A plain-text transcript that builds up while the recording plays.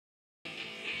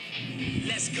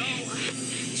Let's go,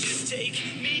 just take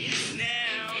me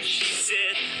now. She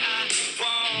said, I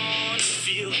wanna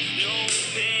feel no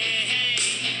pain.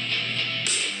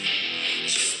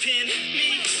 Just pin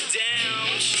me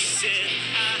down. She said,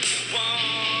 I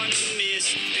wanna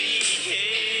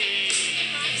misbehave.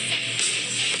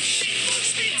 She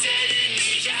looks me dead in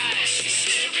the eye. She's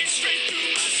staring straight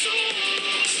through my soul.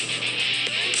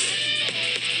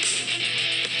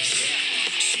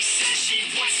 She says she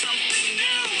wants something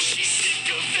new. She's sick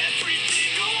of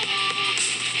everything old.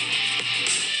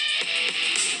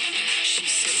 She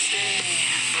said, stay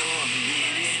for a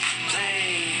minute,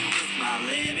 play with my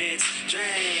limits,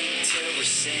 drink till we're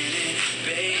sinning,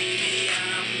 baby,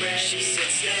 I'm ready. She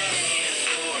said, stay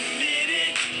for a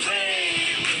minute,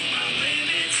 play with my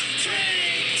limits,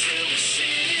 drink till we're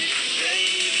sinning,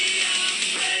 baby, I'm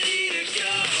ready to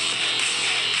go.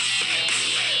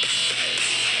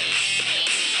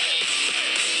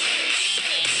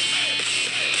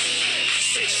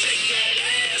 Say, shake that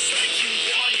ass like you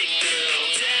want it, girl.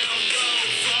 Down low,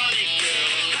 front it,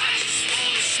 girl. I just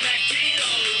wanna smack it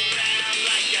all around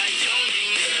like I own it,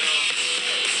 girl.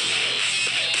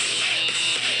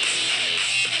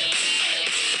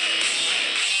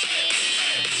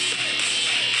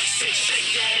 Say,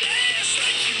 shake that ass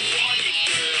like you want it,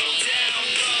 girl. Down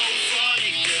low, front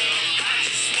it, girl. I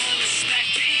just wanna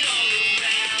smack it all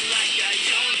around like I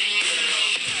own it, girl.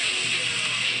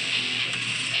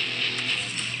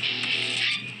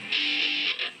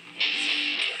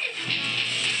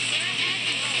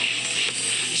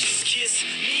 Just kiss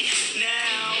me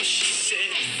now. She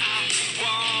said, I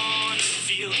wanna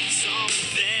feel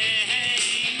something.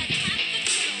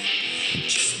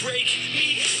 Just break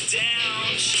me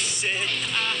down. She said,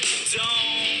 I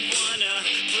don't wanna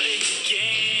play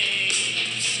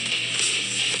games.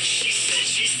 She said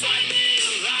she's finally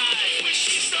alive when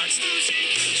she starts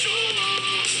losing control.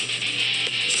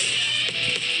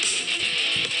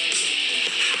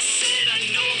 I said I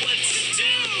know what to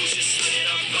do, just let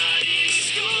our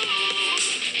bodies go.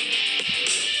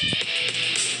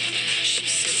 She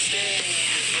said stay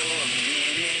for a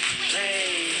minute,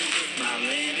 play with my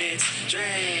limits,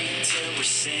 drink till we're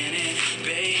sinning,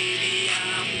 baby,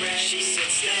 I'm ready. She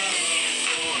said stay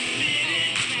for a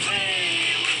minute,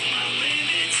 play with my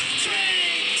limits,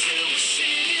 drink till we're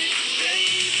sinning,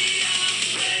 baby, I'm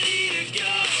ready to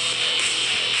go.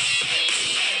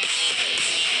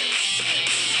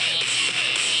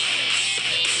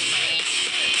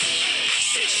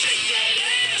 Say, shake that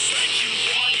ass like you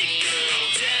want it, girl.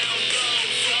 Down low,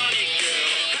 front it,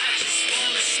 girl. I just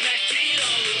wanna smack it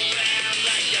all around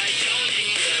like I own it,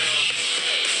 girl.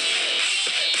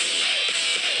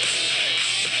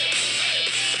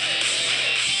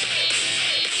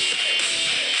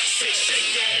 Say, shake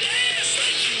that ass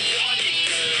like you want it,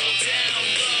 girl. Down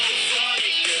low, front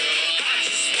it, girl. I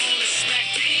just wanna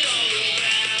smack it all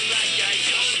around like I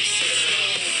own it,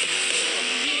 girl. For a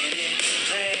minute,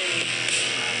 play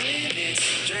my limits,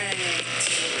 drink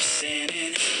till we're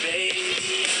sinning,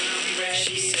 baby, I'm ready.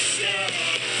 She said, stay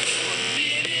for a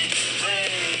minute, play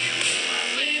my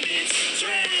limits,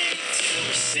 drink till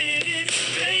we're sinning,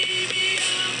 baby,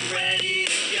 I'm ready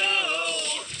to go.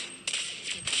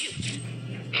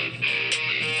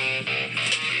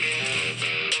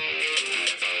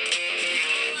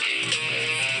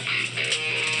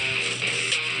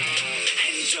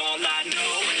 And all I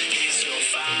know is you're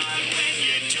fine when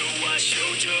you do what you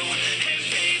do. And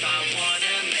babe, I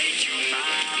wanna make you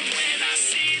mine when I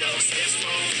see those hips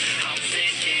move. I'm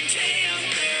thinking, damn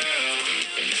girl,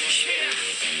 yeah,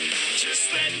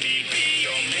 just let me be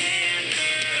your man,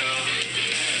 girl.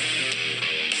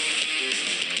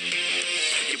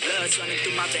 Your blood's running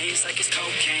through my veins like it's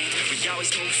cocaine. We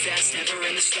always move fast, never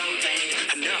in the slow lane.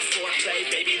 Enough foreplay,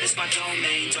 baby, this my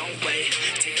domain. Don't wait,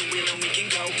 take the wheel and we can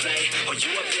go play. Oh, you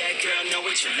a bad girl, know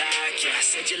what you like. Yeah,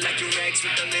 said you like your eggs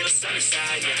with a little sunny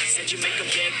side. Yeah, said you make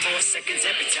them beg 4 seconds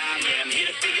every time. Yeah, I'm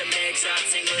here to feel your legs out,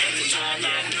 tingle every time.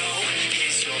 All I know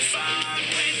is you're fine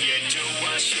when you do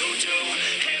what you do.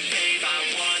 And babe, I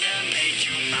wanna make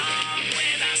you mine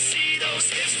when I see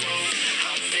those hips move.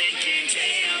 I'm thinking,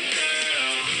 damn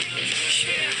girl,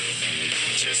 yeah,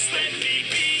 just let me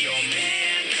be your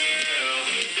man, girl.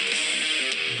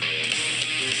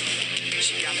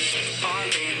 She got me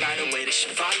falling right away that she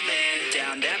falling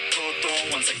down that pole, throwing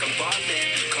ones like I'm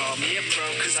ballin'. Call me a pro,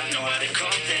 cause I know how to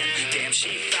call them. Damn,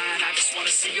 she fine, I just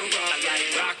wanna see her roll. I like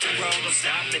rock and roll, don't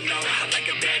stop it, no. I like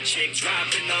a bad chick,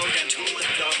 dropping low, down to a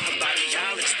flow. Her body,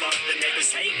 I'll explode, the neighbors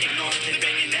hate, ignore. They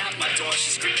banging out my door,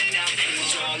 she's screaming out. And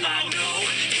all I know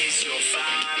is you're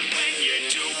fine when you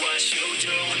do what you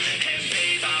do. And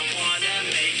babe, I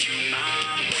wanna make you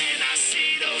mine when I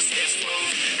see those hips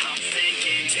move. I'm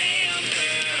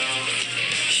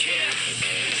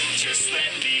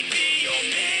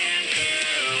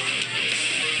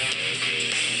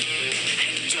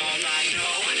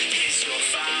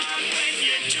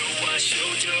as you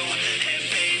do. And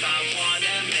babe, I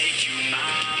wanna make you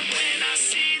mine. When I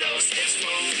see those hips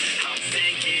move, I'm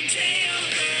thinking, damn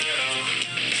girl,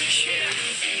 yeah,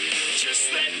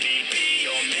 just let me be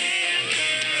your man,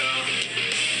 girl.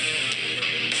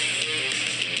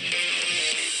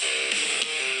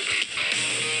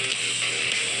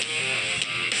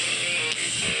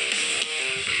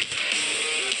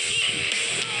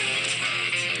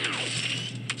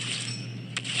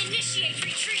 Initiate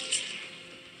retreat.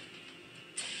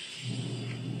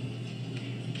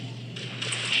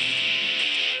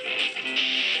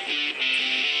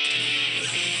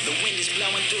 The wind is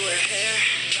blowing through her hair.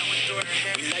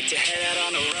 We like to head out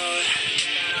on the road.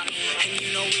 And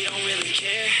you know we don't really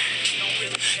care.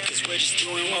 Cause we're just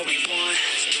doing what we want.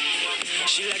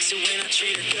 She likes it when I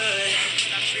treat her good.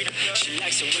 She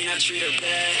likes it when I treat her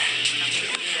bad.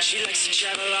 She likes to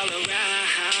travel all around.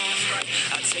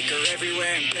 I take her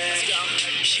everywhere in bed. Yeah,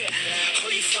 oh,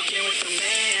 you fucking with the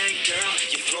man, girl.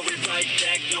 You throw it right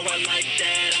back. No, I like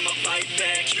that. I'ma bite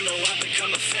back. You know I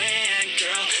become a fan,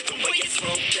 girl. The way you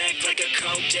throw back like a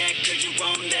Kodak. Girl, you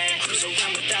own that. Cruise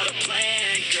around without a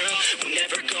plan, girl. We'll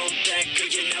never go back. Girl,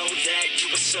 you know that.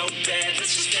 You were so bad.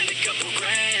 Let's just spend a couple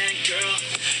grand, girl.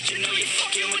 You know you're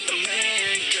fucking with the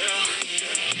man, girl.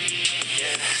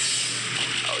 Yeah.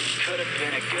 Oh, you could have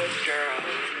been a good girl,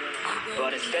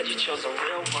 but instead you chose a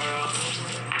real world.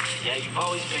 Yeah, you've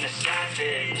always been a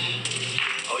savage.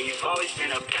 Oh, you've always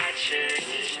been a bad chick.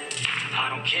 I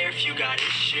don't care if you got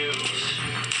issues.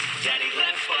 Daddy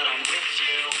left, but I'm with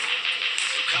you.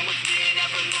 So come with me and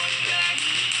never look back.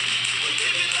 We're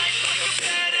living life like a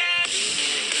badass.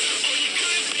 Oh, you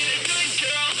could have been a good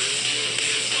girl,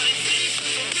 but instead you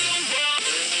chose a real world.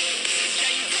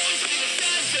 Yeah, you've always been a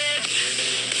savage.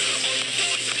 Oh, you've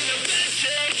always been a bad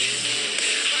chick.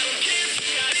 I don't care if you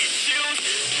got issues.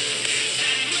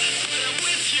 Daddy left, but I'm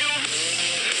with you. So come with me and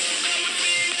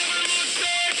never look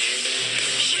back.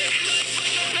 Yeah, life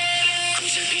like a badass.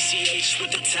 Cruising PCH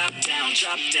with the top down,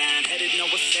 drop down, headed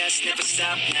nowhere fast, never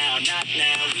stop now, not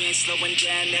now. We ain't slowing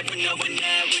down, never knowing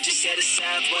that. We just headed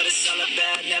south, what it's all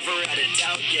about, never had a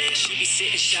doubt, yeah. She be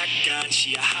sitting shotgun,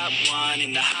 she a hot one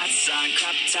in the hot sun,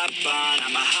 crop top on,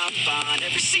 I'm a hop on.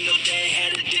 Every single day,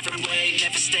 head a different way,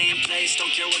 never stay in place,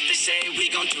 don't care what they say, we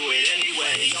gon' do it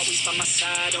anyway. Always by my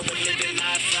side, oh, we're living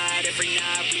life right. Every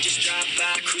night we just drive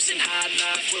by, cruising high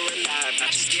life, we're alive,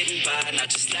 not just getting by, not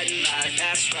just letting life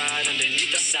pass right underneath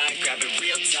the side, grab it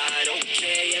real tight.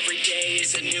 Okay, every day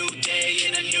is a new day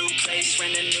in a new place,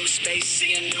 rent a new space,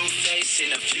 see a new face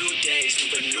in a few days,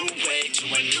 move a new way to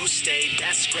a new state.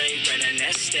 That's great, rent an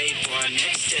estate for our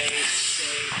next day.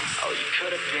 Oh, you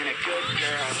could have been a good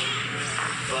girl,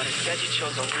 but instead you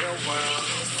chose a real world.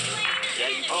 Yeah,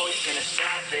 you've always been a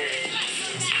savage.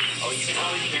 Oh, you've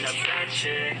always been a bad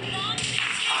chick.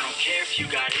 I don't care if you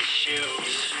got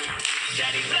issues.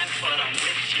 Daddy left, but I'm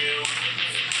with you.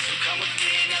 So come with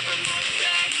me and never look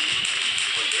back.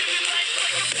 We're living life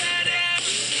like a badass.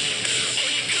 Oh,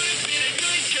 you could have been a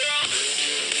good girl,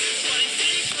 but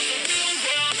instead you chose a real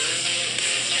world.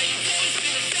 Yeah, you've always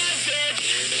been a savage.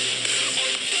 Oh,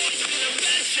 you've always been a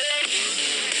bad chick.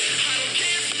 I don't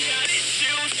care if you got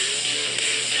issues.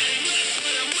 Daddy left,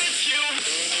 but I'm with you.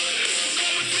 So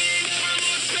come with me and never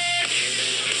look back.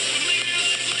 We're living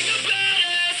life like a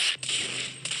badass.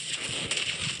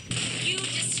 You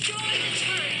destroy the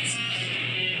turret.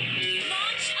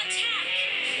 Launch attack.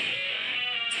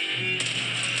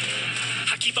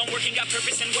 I keep on working, got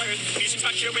purpose and worth. Music's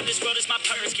my cure and this world is my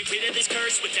purse. Get rid of this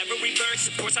curse with every verse.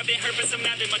 Of course I've been hurt, but some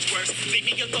have been much worse. Leave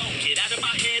me alone, get out of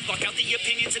my head. Block out the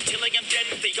opinions until I am dead.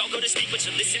 They all go to sleep, but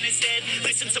you listen instead.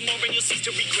 Listen some more and you'll cease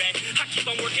to regret. I keep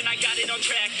on working, I got it on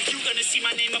track. You gonna see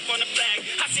my name up on the flag.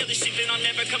 I sail the ship and I'll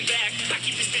never come back. I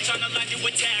keep this bitch on the line to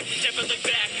attack. Never look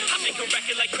back. I make a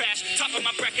record like Crash. Top of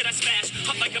my bracket I smash.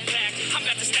 Hot like a pack. I'm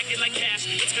about to stack it like cash.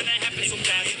 It's gonna happen so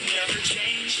fast. Never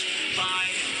changed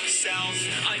myself.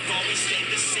 I've always stayed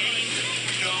the same.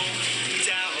 No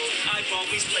doubt. I've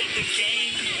always played the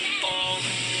game all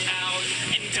out,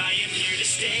 and I am here to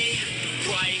stay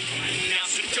right now.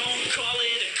 So don't call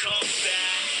it a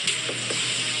comeback.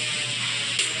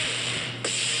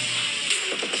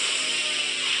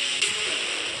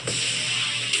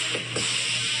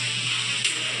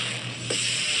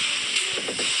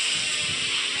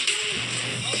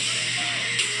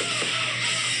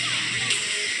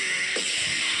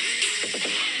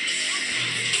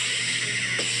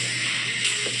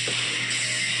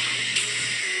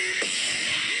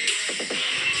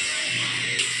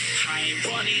 I ain't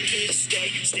running, here to stay.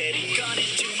 Steady gunning,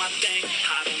 do my thing.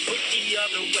 I don't look the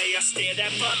other way, I stare that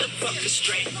motherfucker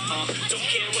straight. Don't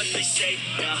care what they say,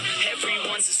 nah,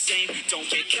 everyone's the same. Don't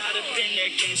get caught up in their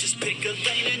games, just pick a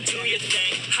lane and do your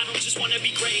thing. I don't just wanna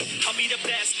be great, I'll be the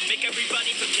best. Make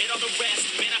everybody forget all the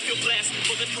rest. Man, I feel blessed,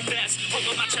 bulletproof vest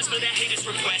over my chest for that haters'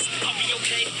 request. I'll be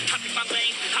okay, I pick my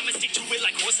lane. I'ma stick to it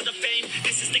like horse of the fame.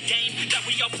 This is the game that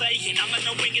we all play, and I'ma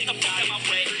know winging the fuck out my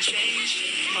way.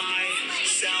 Change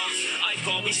myself, I've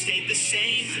always stayed the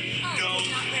same. No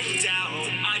doubt,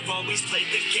 I've always played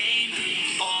the game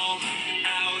all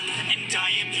out, and I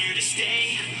am here to stay.